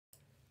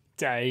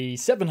Day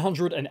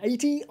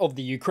 780 of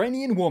the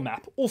Ukrainian War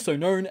Map, also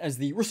known as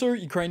the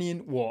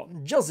Russo-Ukrainian War.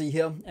 Juzzie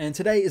here, and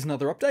today is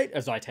another update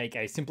as I take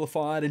a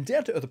simplified and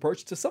down-to-earth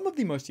approach to some of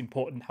the most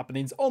important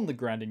happenings on the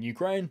ground in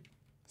Ukraine.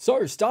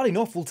 So, starting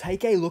off, we'll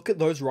take a look at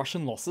those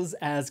Russian losses,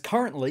 as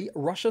currently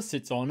Russia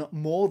sits on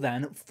more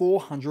than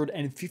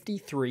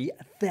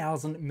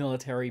 453,000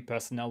 military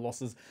personnel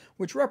losses,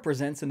 which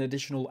represents an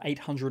additional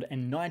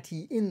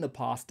 890 in the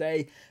past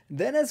day.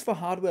 Then as for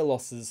hardware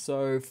losses,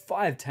 so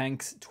 5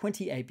 tanks,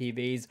 20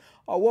 APVs,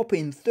 a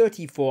whopping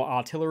 34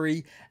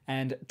 artillery,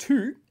 and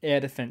 2 air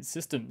defense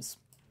systems.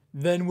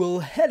 Then we'll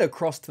head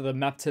across to the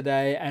map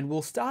today, and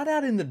we'll start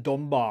out in the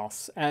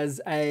Donbass,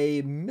 as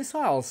a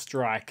missile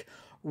strike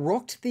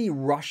rocked the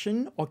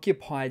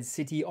Russian-occupied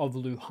city of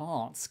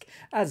Luhansk,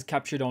 as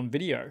captured on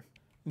video.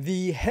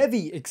 The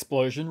heavy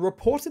explosion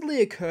reportedly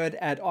occurred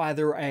at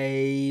either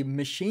a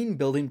machine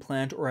building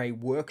plant or a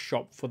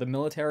workshop for the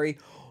military,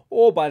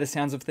 or by the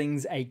sounds of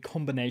things, a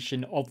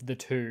combination of the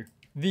two.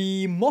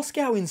 The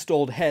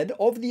Moscow-installed head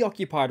of the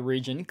occupied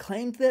region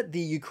claimed that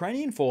the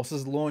Ukrainian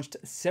forces launched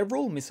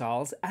several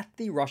missiles at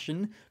the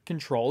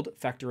Russian-controlled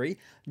factory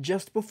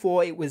just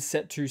before it was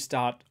set to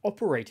start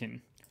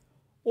operating.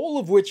 All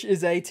of which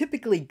is a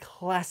typically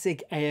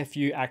classic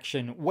AFU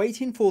action,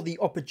 waiting for the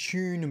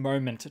opportune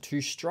moment to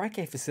strike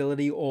a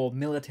facility or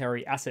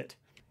military asset.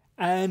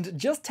 And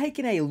just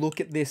taking a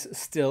look at this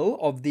still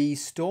of the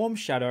Storm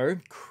Shadow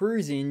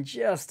cruising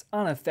just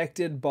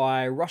unaffected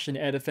by Russian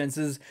air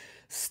defenses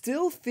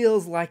still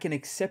feels like an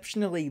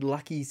exceptionally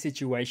lucky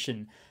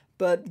situation.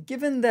 But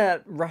given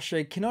that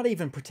Russia cannot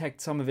even protect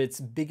some of its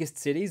biggest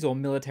cities or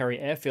military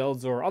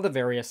airfields or other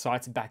various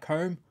sites back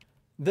home,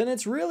 then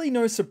it's really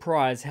no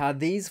surprise how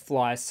these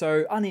fly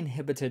so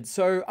uninhibited,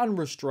 so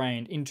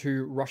unrestrained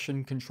into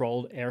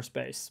Russian-controlled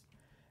airspace.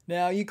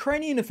 Now,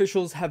 Ukrainian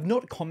officials have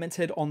not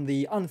commented on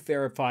the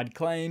unverified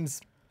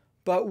claims,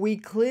 but we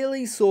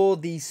clearly saw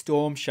the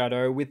Storm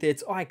Shadow with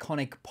its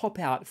iconic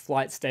pop-out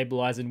flight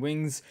stabilizing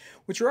wings,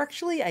 which are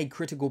actually a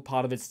critical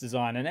part of its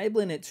design,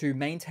 enabling it to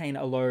maintain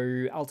a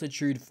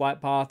low-altitude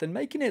flight path and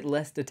making it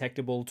less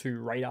detectable to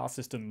radar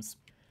systems.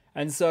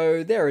 And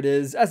so there it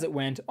is, as it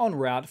went en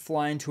route,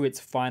 flying to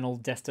its final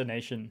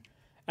destination.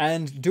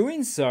 And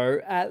doing so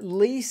at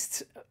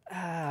least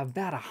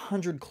about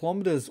 100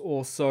 kilometers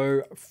or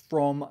so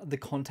from the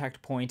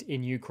contact point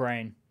in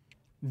Ukraine.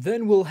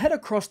 Then we'll head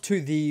across to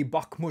the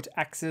Bakhmut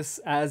axis,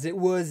 as it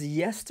was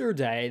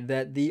yesterday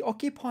that the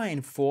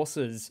occupying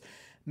forces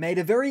made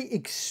a very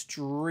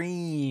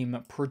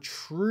extreme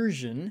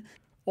protrusion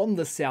on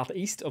the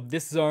southeast of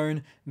this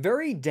zone,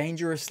 very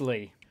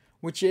dangerously,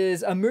 which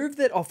is a move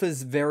that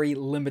offers very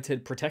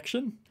limited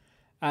protection,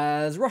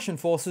 as Russian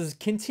forces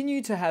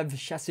continue to have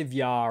Chasiv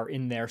Yar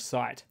in their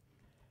sight.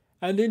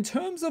 And in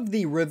terms of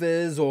the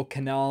rivers or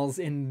canals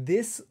in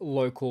this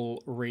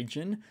local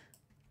region,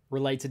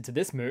 related to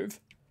this move,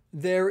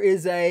 there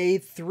is a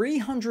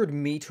 300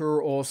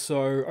 meter or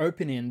so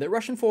opening that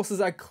Russian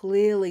forces are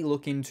clearly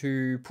looking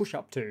to push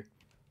up to.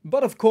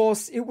 But of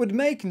course, it would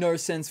make no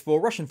sense for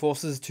Russian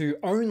forces to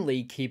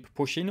only keep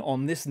pushing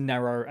on this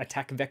narrow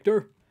attack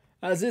vector,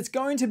 as it's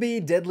going to be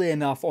deadly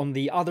enough on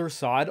the other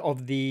side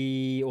of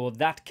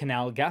that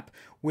canal gap,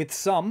 with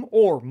some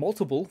or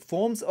multiple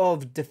forms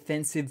of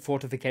defensive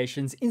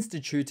fortifications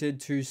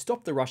instituted to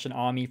stop the Russian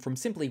army from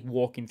simply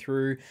walking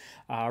through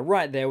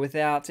right there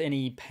without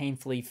any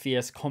painfully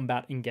fierce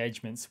combat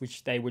engagements,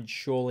 which they would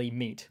surely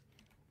meet.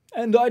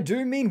 And I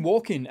do mean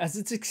walking, as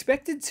it's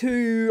expected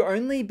to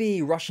only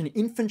be Russian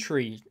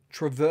infantry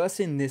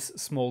traversing this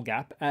small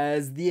gap,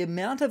 as the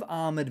amount of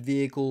armoured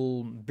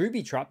vehicle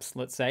booby traps,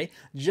 let's say,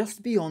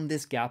 just beyond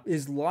this gap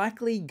is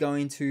likely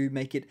going to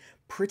make it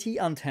pretty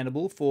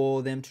untenable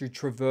for them to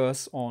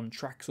traverse on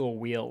tracks or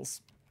wheels.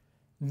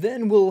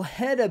 Then we'll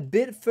head a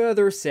bit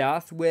further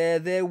south, where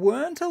there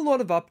weren't a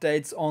lot of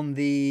updates on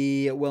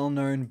the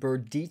well-known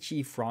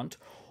Berdichi front,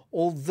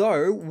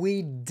 although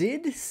we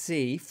did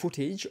see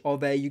footage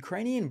of a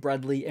Ukrainian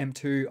Bradley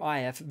M2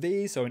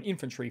 IFV, so an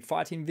infantry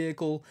fighting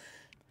vehicle,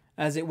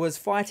 as it was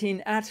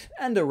fighting at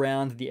and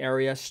around the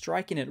area,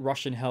 striking at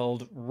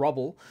Russian-held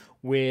rubble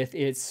with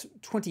its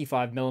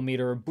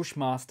 25mm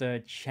Bushmaster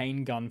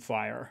chain gun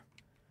fire.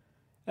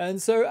 And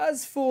so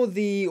as for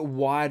the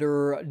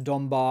wider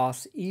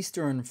Donbass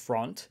Eastern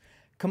Front,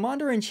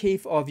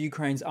 Commander-in-Chief of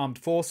Ukraine's Armed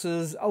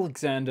Forces,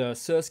 Alexander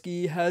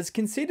Syrsky, has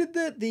conceded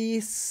that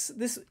this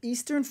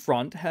Eastern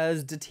Front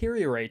has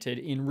deteriorated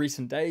in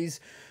recent days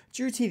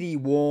due to the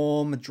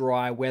warm,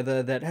 dry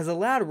weather that has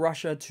allowed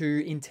Russia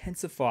to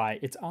intensify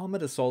its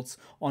armoured assaults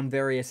on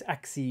various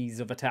axes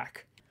of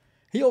attack.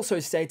 He also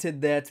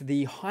stated that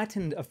the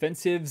heightened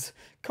offensives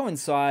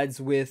coincides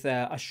with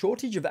a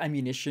shortage of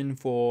ammunition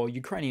for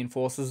Ukrainian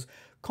forces,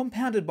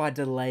 compounded by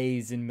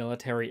delays in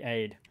military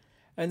aid.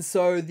 And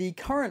so the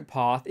current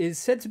path is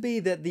said to be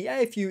that the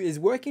AFU is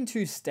working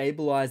to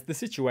stabilize the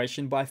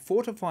situation by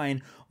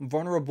fortifying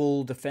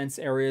vulnerable defense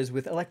areas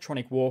with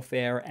electronic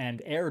warfare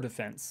and air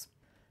defense.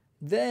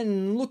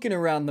 Then looking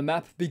around the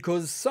map,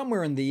 because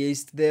somewhere in the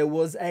east there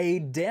was a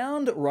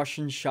downed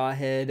Russian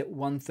Shahed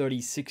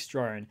 136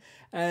 drone,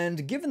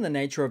 and given the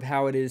nature of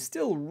how it is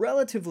still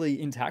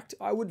relatively intact,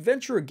 I would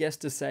venture a guess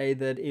to say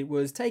that it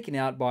was taken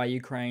out by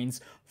Ukraine's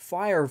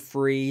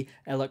fire-free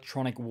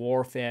electronic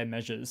warfare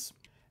measures.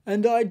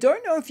 And I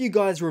don't know if you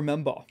guys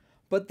remember,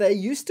 but they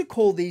used to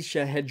call these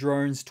Shahed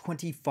drones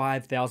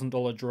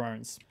 $25,000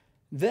 drones.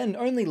 Then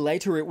only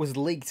later it was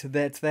leaked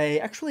that they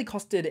actually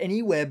costed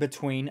anywhere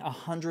between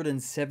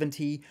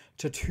 $170,000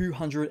 to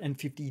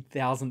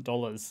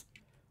 $250,000.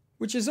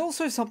 Which is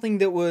also something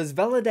that was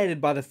validated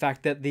by the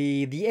fact that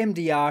the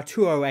MDR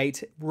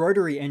 208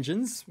 rotary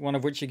engines, one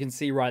of which you can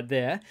see right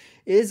there,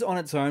 is on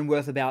its own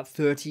worth about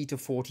 30 to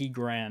 40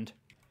 grand.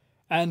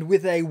 And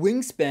with a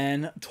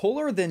wingspan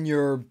taller than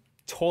your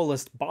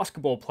tallest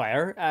basketball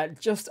player at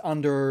just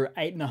under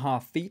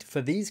 8.5 feet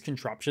for these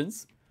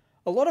contraptions,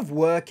 a lot of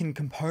work and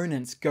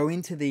components go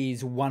into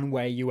these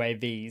one-way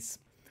UAVs,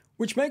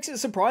 which makes it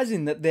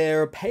surprising that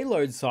their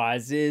payload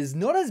size is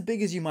not as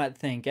big as you might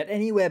think, at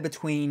anywhere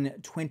between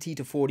 20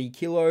 to 40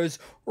 kilos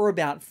or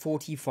about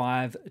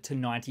 45 to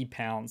 90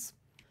 pounds.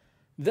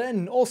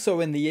 Then, also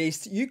in the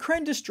east,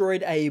 Ukraine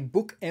destroyed a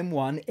Buk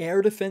M1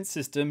 air defense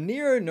system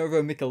near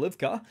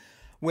Novomikhailivka,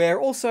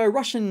 where also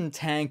Russian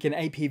tank and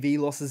APV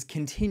losses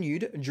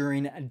continued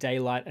during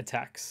daylight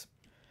attacks.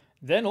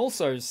 Then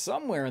also,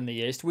 somewhere in the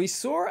east, we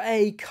saw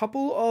a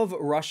couple of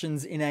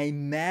Russians in a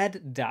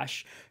mad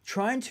dash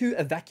trying to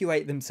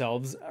evacuate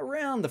themselves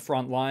around the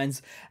front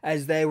lines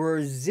as they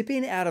were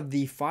zipping out of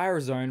the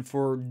fire zone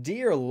for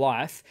dear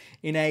life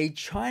in a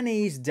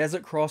Chinese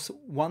Desert Cross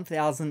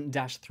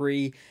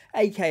 1000-3,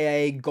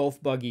 aka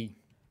Golf Buggy.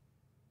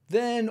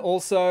 Then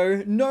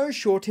also, no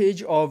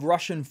shortage of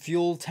Russian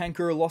fuel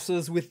tanker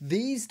losses with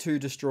these two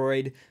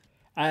destroyed,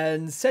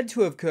 and said to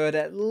have occurred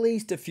at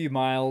least a few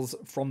miles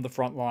from the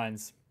front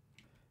lines.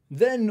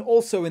 Then,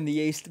 also in the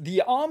east,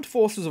 the armed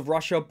forces of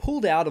Russia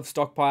pulled out of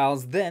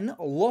stockpiles, then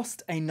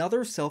lost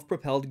another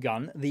self-propelled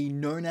gun, the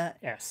Nona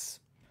S.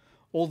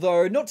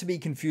 Although not to be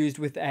confused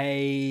with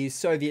a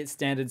Soviet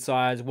standard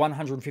size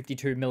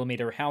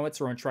 152mm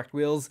howitzer on tracked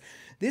wheels,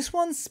 this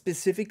one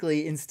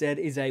specifically instead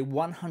is a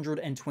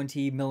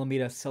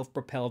 120mm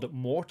self-propelled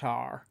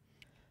mortar.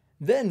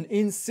 Then,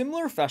 in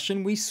similar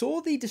fashion, we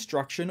saw the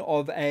destruction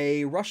of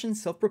a Russian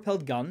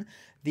self-propelled gun,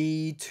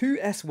 the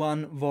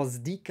 2S1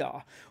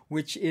 Vozdika,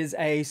 which is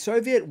a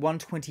Soviet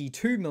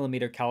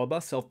 122mm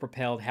caliber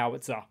self-propelled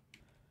howitzer.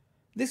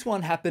 This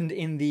one happened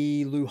in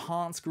the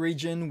Luhansk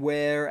region,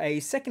 where a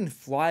second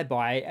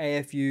flyby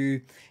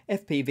AFU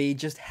FPV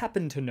just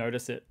happened to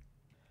notice it.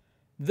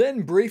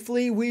 Then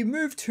briefly, we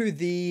move to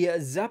the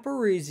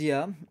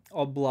Zaporizhia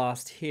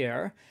Oblast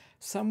here,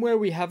 somewhere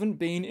we haven't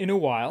been in a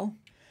while,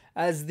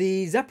 as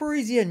the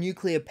Zaporizhia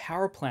nuclear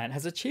power plant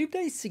has achieved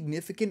a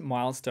significant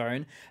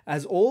milestone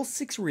as all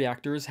 6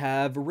 reactors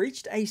have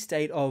reached a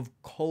state of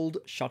cold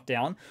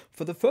shutdown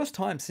for the first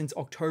time since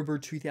October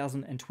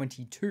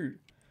 2022.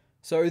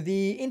 So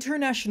the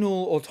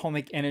International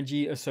Atomic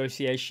Energy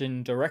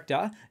Association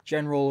Director,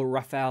 General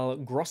Rafael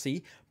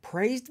Grossi,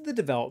 praised the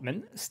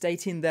development,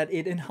 stating that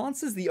it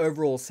enhances the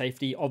overall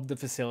safety of the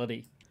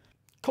facility.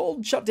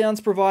 Cold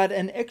shutdowns provide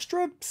an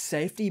extra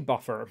safety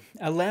buffer,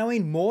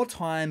 allowing more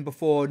time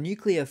before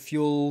nuclear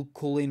fuel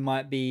cooling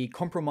might be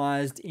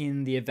compromised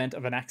in the event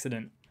of an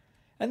accident.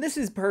 And this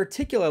is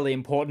particularly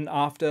important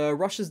after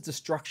Russia's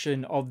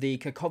destruction of the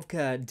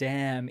Kakhovka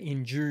Dam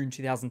in June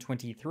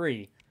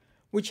 2023,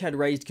 which had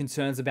raised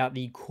concerns about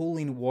the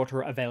cooling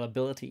water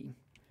availability.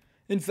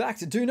 In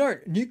fact, do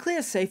note,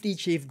 Nuclear Safety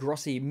Chief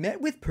Grossi met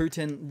with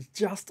Putin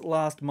just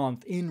last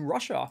month in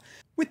Russia,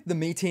 with the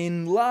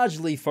meeting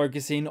largely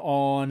focusing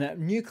on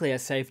nuclear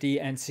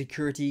safety and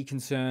security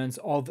concerns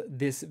of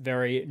this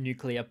very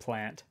nuclear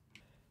plant.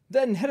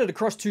 Then headed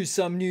across to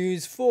some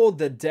news for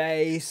the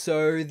day.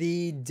 So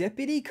the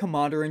Deputy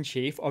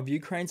Commander-in-Chief of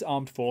Ukraine's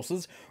Armed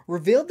Forces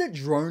revealed that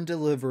drone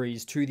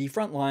deliveries to the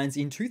front lines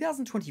in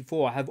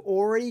 2024 have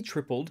already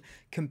tripled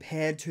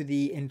compared to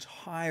the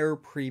entire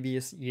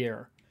previous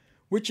year.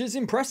 Which is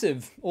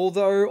impressive,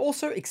 although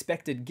also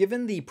expected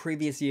given the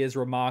previous year's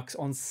remarks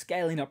on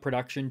scaling up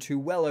production to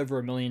well over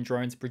 1 million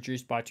drones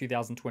produced by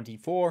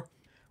 2024,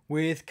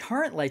 with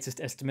current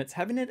latest estimates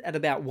having it at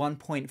about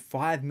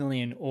 1.5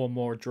 million or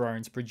more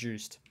drones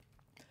produced.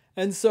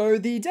 And so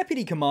the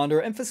Deputy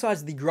Commander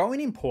emphasized the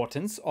growing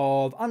importance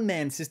of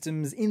unmanned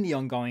systems in the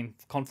ongoing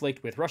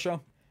conflict with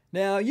Russia.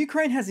 Now,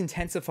 Ukraine has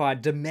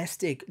intensified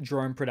domestic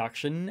drone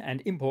production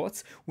and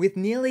imports, with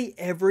nearly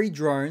every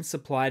drone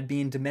supplied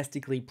being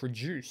domestically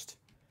produced.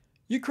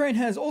 Ukraine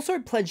has also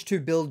pledged to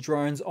build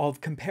drones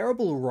of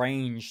comparable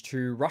range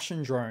to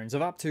Russian drones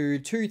of up to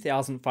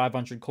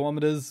 2,500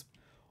 kilometers,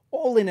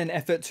 all in an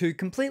effort to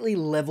completely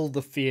level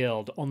the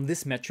field on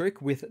this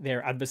metric with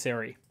their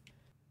adversary.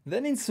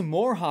 Then in some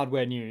more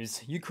hardware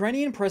news,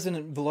 Ukrainian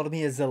President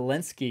Volodymyr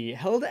Zelensky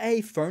held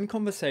a phone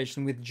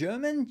conversation with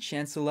German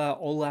Chancellor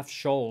Olaf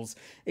Scholz,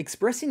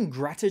 expressing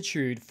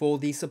gratitude for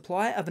the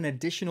supply of an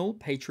additional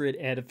Patriot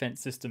air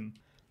defense system.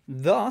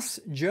 Thus,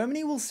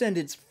 Germany will send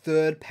its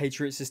third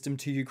Patriot system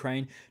to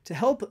Ukraine to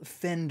help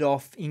fend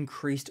off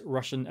increased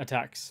Russian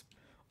attacks.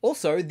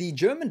 Also, the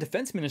German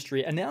Defense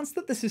Ministry announced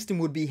that the system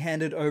would be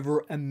handed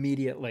over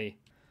immediately,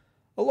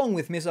 along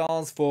with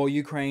missiles for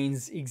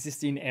Ukraine's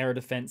existing air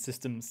defense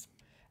systems.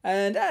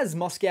 And as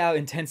Moscow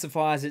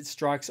intensifies its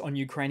strikes on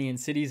Ukrainian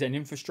cities and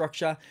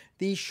infrastructure,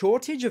 the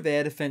shortage of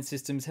air defense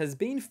systems has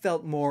been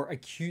felt more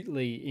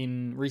acutely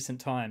in recent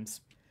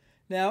times.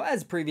 Now,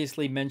 as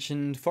previously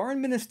mentioned,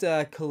 Foreign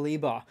Minister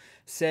Kuleba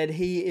said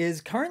he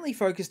is currently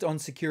focused on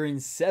securing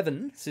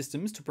 7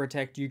 systems to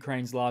protect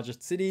Ukraine's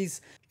largest cities.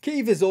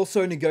 Kyiv is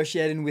also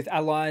negotiating with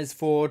allies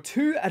for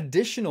 2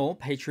 additional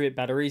Patriot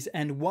batteries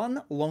and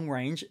 1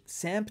 long-range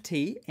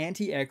SAMP-T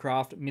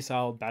anti-aircraft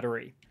missile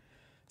battery.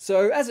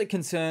 So, as it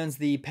concerns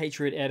the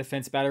Patriot air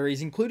defense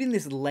batteries, including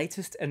this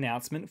latest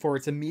announcement for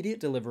its immediate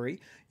delivery,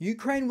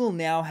 Ukraine will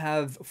now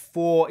have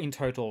 4 in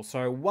total.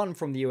 So 1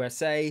 from the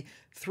USA,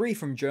 3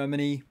 from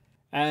Germany,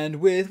 and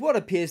with what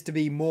appears to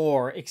be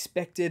more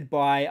expected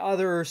by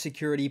other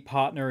security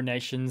partner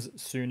nations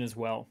soon as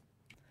well.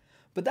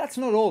 But that's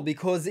not all,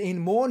 because in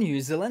more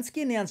news,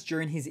 Zelensky announced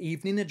during his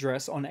evening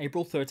address on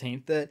April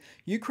 13th that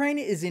Ukraine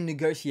is in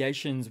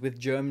negotiations with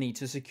Germany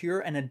to secure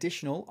an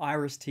additional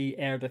IRIS-T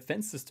air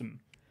defense system,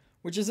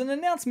 which is an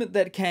announcement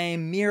that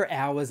came mere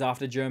hours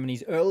after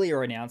Germany's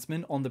earlier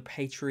announcement on the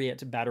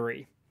Patriot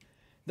battery.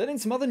 Then in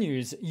some other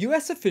news,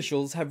 US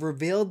officials have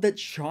revealed that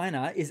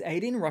China is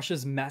aiding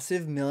Russia's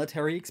massive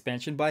military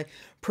expansion by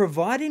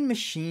providing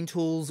machine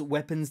tools,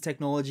 weapons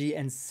technology,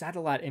 and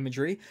satellite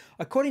imagery,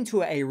 according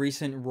to a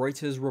recent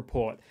Reuters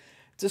report.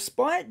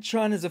 Despite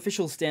China's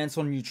official stance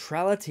on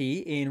neutrality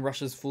in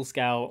Russia's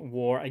full-scale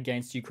war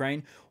against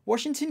Ukraine,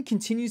 Washington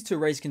continues to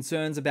raise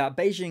concerns about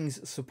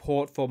Beijing's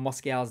support for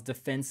Moscow's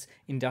defense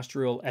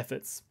industrial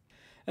efforts.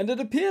 And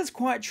it appears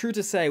quite true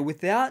to say,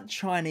 without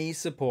Chinese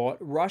support,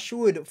 Russia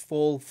would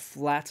fall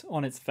flat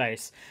on its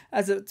face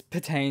as it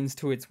pertains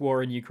to its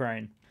war in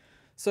Ukraine.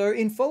 So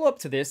in follow-up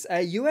to this,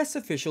 a US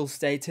official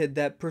stated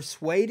that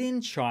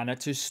persuading China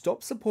to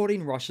stop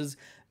supporting Russia's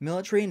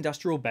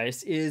military-industrial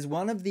base is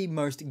one of the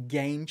most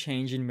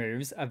game-changing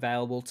moves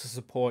available to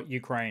support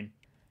Ukraine.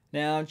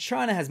 Now,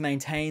 China has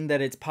maintained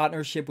that its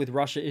partnership with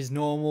Russia is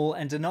normal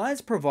and denies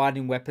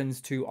providing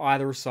weapons to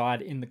either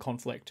side in the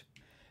conflict.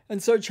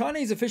 And so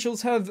Chinese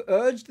officials have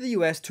urged the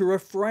US to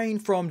refrain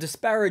from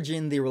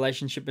disparaging the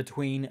relationship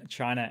between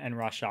China and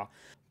Russia.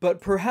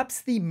 But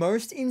perhaps the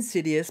most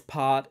insidious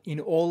part in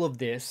all of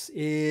this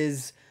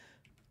is,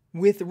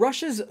 with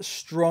Russia's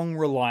strong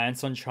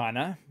reliance on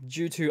China,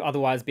 due to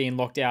otherwise being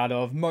locked out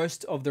of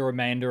most of the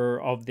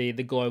remainder of the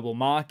global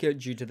market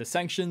due to the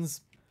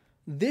sanctions,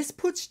 this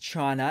puts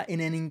China in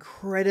an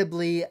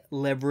incredibly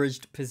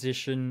leveraged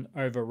position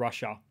over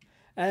Russia.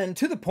 And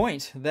to the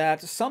point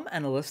that some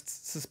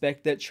analysts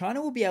suspect that China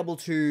will be able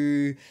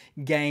to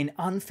gain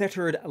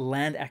unfettered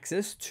land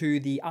access to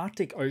the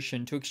Arctic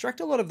Ocean to extract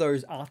a lot of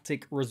those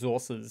Arctic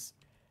resources.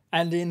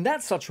 And in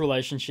that such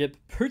relationship,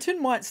 Putin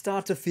might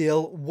start to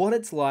feel what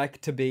it's like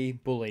to be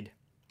bullied.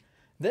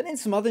 Then in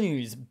some other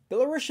news,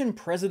 Belarusian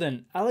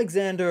President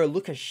Alexander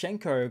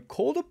Lukashenko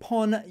called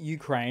upon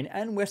Ukraine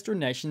and Western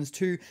nations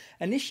to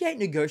initiate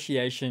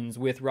negotiations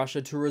with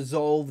Russia to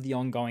resolve the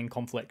ongoing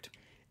conflict.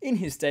 In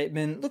his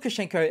statement,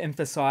 Lukashenko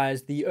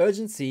emphasized the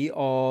urgency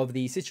of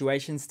the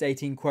situation,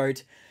 stating,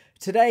 quote,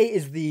 "Today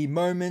is the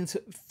moment,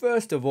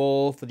 first of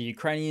all, for the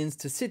Ukrainians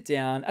to sit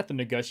down at the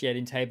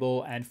negotiating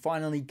table and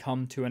finally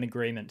come to an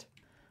agreement."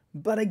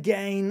 But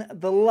again,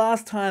 the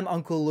last time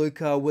Uncle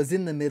Luka was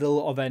in the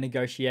middle of a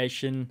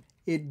negotiation,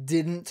 it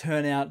didn't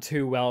turn out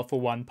too well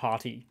for one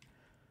party.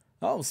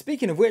 Oh,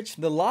 speaking of which,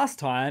 the last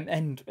time,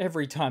 and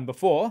every time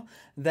before,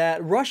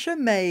 that Russia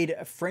made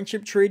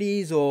friendship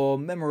treaties or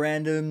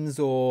memorandums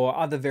or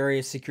other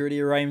various security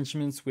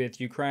arrangements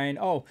with Ukraine,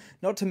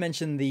 not to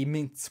mention the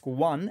Minsk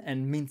I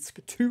and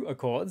Minsk II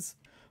Accords,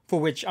 for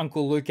which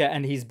Uncle Luka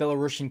and his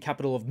Belarusian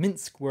capital of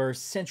Minsk were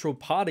central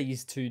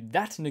parties to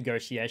that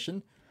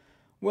negotiation,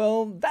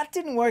 well, that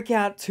didn't work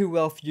out too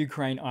well for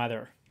Ukraine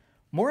either.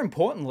 More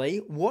importantly,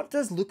 what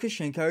does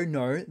Lukashenko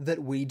know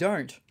that we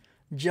don't?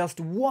 Just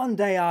one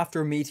day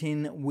after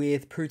meeting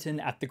with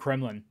Putin at the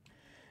Kremlin.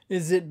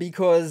 Is it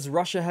because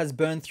Russia has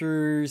burned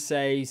through,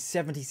 say,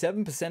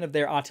 77% of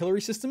their artillery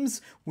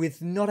systems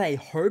with not a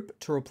hope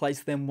to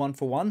replace them one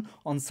for one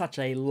on such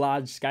a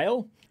large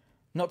scale?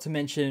 Not to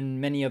mention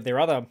many of their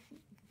other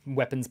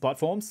weapons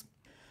platforms.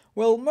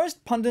 Well,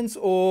 most pundits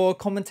or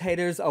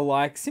commentators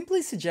alike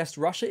simply suggest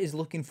Russia is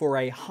looking for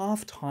a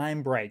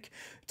half-time break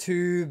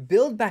to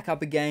build back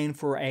up again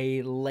for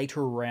a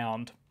later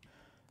round.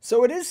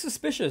 So it is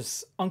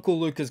suspicious, Uncle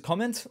Luka's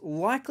comment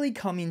likely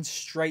coming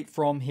straight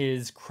from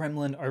his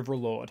Kremlin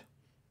overlord.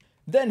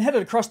 Then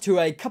headed across to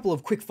a couple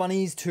of quick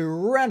funnies to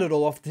round it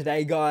all off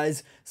today,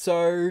 guys.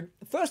 So,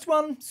 first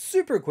one,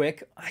 super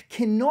quick. I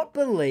cannot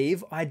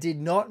believe I did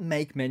not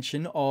make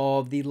mention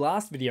of the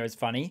last video's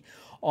funny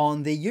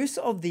on the use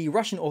of the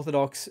Russian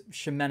Orthodox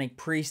shamanic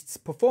priests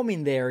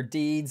performing their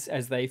deeds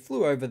as they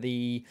flew over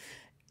the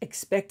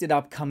expected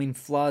upcoming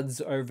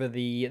floods over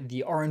the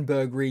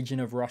Orenburg region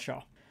of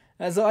Russia,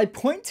 as I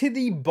point to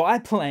the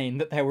biplane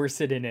that they were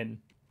sitting in.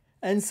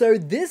 And so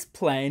this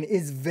plane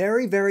is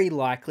very, very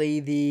likely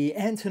the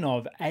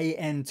Antonov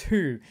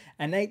AN-2,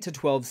 an 8 to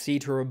 12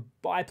 seater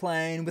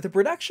biplane with a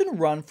production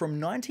run from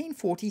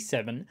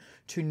 1947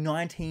 to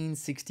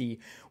 1960,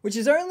 which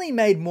is only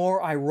made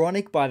more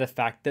ironic by the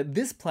fact that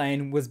this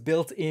plane was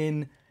built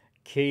in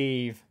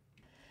Kyiv.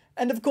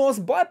 And of course,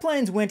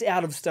 biplanes went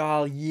out of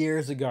style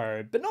years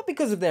ago, but not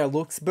because of their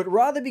looks, but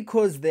rather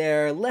because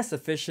they're less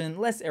efficient,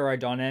 less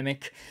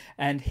aerodynamic,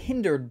 and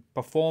hindered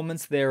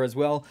performance there as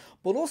well,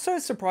 but also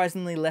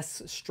surprisingly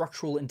less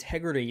structural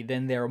integrity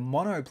than their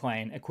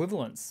monoplane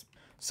equivalents.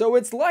 So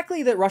it's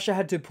likely that Russia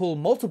had to pull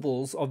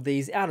multiples of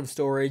these out of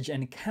storage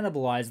and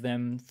cannibalize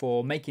them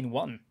for making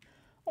one.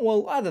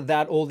 Well, either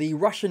that or the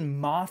Russian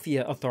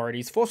mafia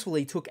authorities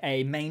forcefully took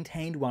a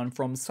maintained one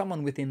from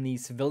someone within the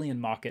civilian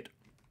market.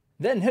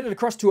 Then headed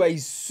across to a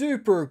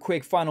super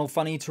quick final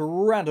funny to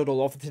round it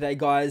all off today,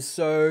 guys.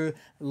 So,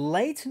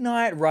 late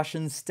night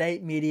Russian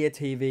state media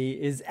TV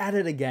is at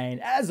it again,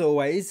 as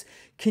always,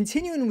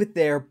 continuing with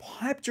their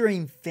pipe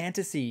dream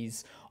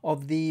fantasies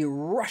of the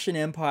Russian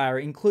Empire,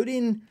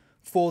 including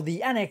for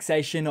the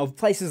annexation of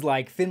places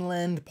like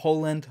Finland,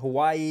 Poland,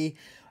 Hawaii,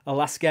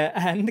 Alaska,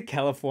 and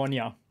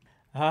California.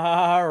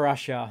 Ah,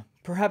 Russia.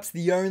 Perhaps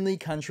the only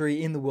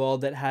country in the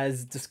world that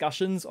has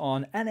discussions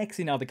on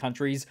annexing other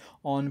countries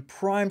on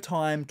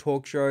primetime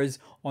talk shows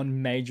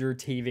on major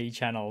TV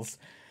channels.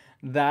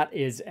 That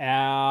is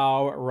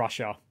our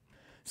Russia.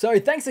 So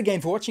thanks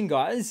again for watching,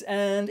 guys,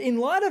 and in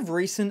light of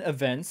recent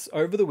events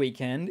over the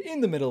weekend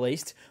in the Middle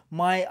East,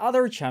 my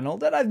other channel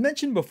that I've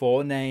mentioned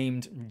before,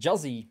 named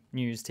Juzzie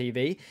News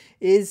TV,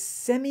 is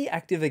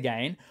semi-active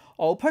again.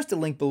 I'll post a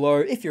link below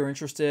if you're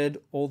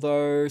interested,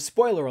 although,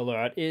 spoiler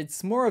alert,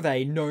 it's more of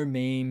a no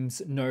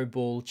memes, no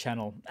bull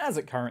channel, as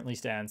it currently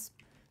stands.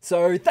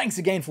 So thanks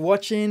again for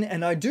watching,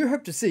 and I do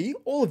hope to see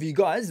all of you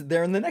guys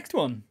there in the next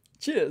one.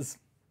 Cheers!